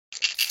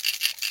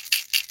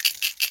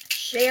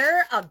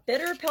Share a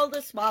bitter pill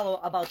to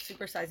swallow about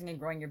supersizing and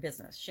growing your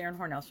business. Sharon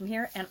Hornellstrom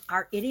here, and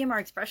our idiom, our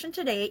expression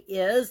today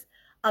is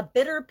a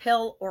bitter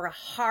pill or a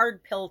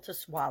hard pill to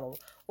swallow,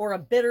 or a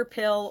bitter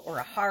pill or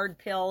a hard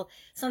pill.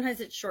 Sometimes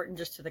it's shortened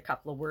just to the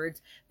couple of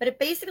words, but it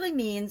basically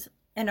means,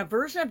 and a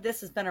version of this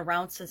has been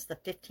around since the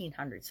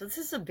 1500s. So this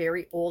is a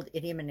very old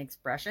idiom and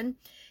expression.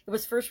 It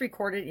was first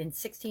recorded in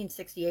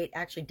 1668,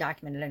 actually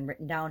documented and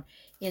written down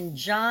in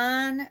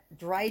John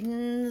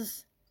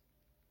Dryden's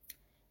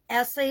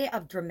Essay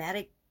of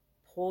Dramatic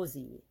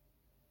Poesy.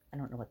 I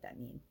don't know what that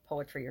means,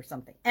 poetry or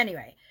something.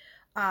 Anyway,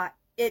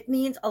 it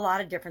means a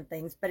lot of different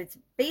things, but it's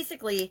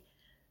basically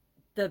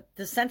the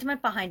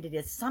sentiment behind it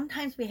is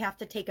sometimes we have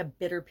to take a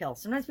bitter pill.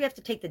 Sometimes we have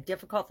to take the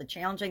difficult, the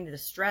challenging, the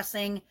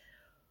distressing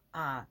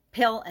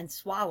pill and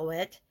swallow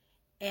it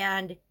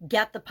and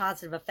get the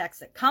positive effects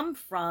that come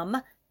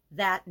from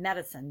that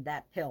medicine,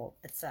 that pill,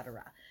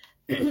 etc.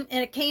 And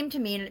it came to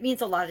me, and it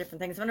means a lot of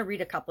different things. I'm going to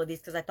read a couple of these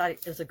because I thought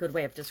it was a good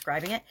way of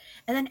describing it,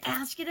 and then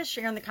ask you to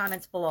share in the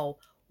comments below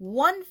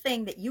one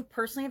thing that you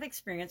personally have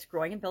experienced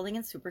growing and building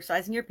and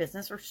supersizing your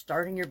business, or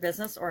starting your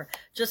business, or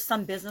just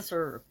some business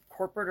or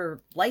corporate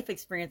or life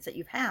experience that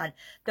you've had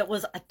that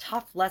was a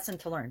tough lesson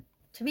to learn.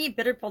 To me,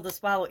 bitter pill to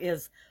swallow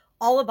is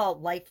all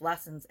about life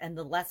lessons and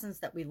the lessons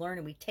that we learn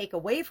and we take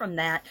away from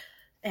that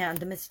and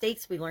the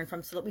mistakes we learn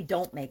from so that we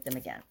don't make them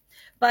again.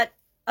 But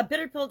a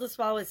bitter pill to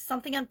swallow is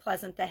something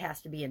unpleasant that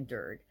has to be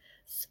endured.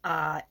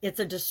 It's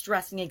a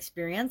distressing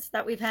experience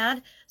that we've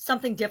had,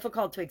 something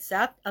difficult to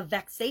accept, a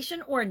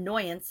vexation or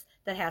annoyance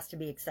that has to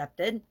be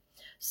accepted,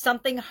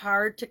 something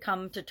hard to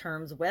come to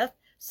terms with,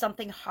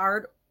 something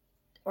hard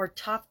or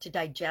tough to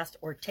digest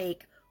or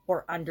take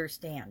or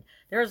understand.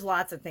 There's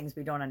lots of things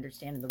we don't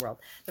understand in the world.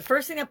 The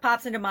first thing that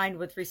pops into mind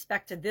with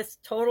respect to this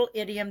total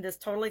idiom, this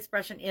total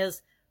expression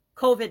is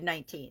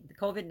COVID-19, the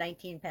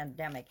COVID-19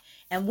 pandemic.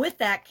 And with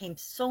that came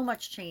so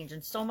much change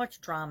and so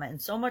much drama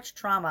and so much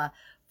trauma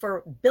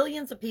for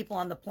billions of people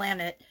on the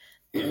planet.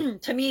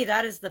 To me,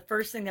 that is the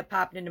first thing that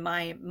popped into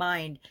my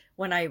mind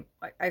when I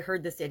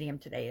heard this idiom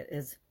today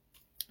is,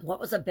 what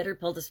was a bitter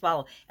pill to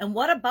swallow? And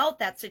what about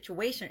that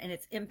situation and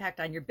its impact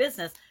on your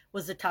business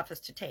was the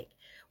toughest to take?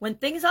 When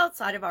things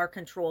outside of our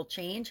control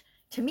change,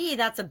 to me,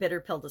 that's a bitter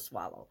pill to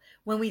swallow.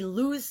 When we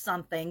lose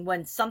something,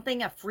 when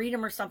something, a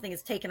freedom or something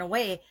is taken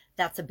away,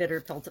 that's a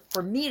bitter pill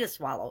for me to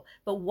swallow.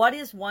 But what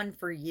is one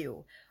for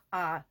you?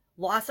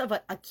 Loss of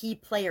a key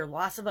player,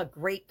 loss of a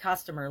great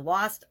customer,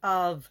 loss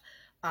of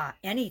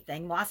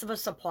anything, loss of a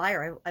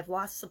supplier. I've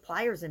lost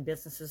suppliers in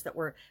businesses that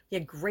we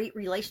had great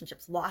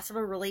relationships, loss of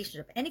a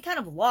relationship. Any kind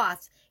of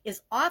loss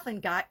is often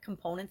got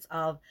components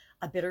of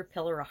a bitter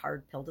pill or a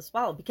hard pill to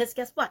swallow, because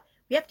guess what?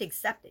 We have to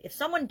accept it. If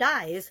someone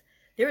dies,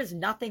 there is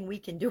nothing we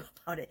can do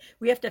about it.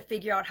 We have to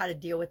figure out how to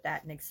deal with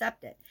that and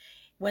accept it.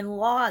 When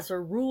laws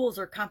or rules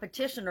or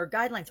competition or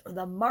guidelines or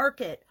the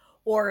market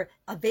or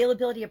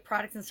availability of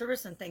products and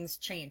services and things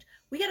change,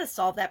 we got to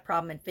solve that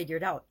problem and figure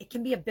it out. It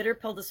can be a bitter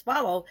pill to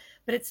swallow,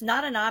 but it's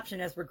not an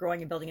option as we're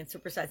growing and building and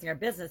supersizing our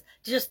business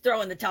to just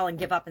throw in the towel and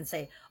give up and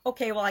say,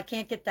 okay, well, I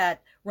can't get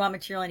that raw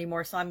material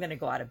anymore, so I'm going to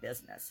go out of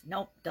business.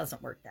 Nope,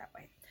 doesn't work that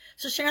way.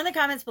 So share in the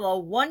comments below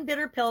one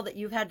bitter pill that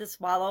you've had to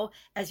swallow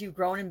as you've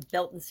grown and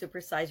built and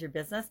supersized your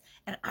business.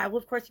 And I will,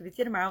 of course, be with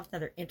you tomorrow with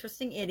another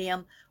interesting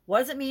idiom. What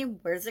does it mean?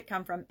 Where does it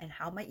come from? And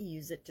how might you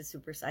use it to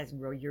supersize and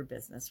grow your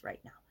business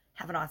right now?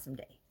 Have an awesome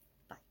day.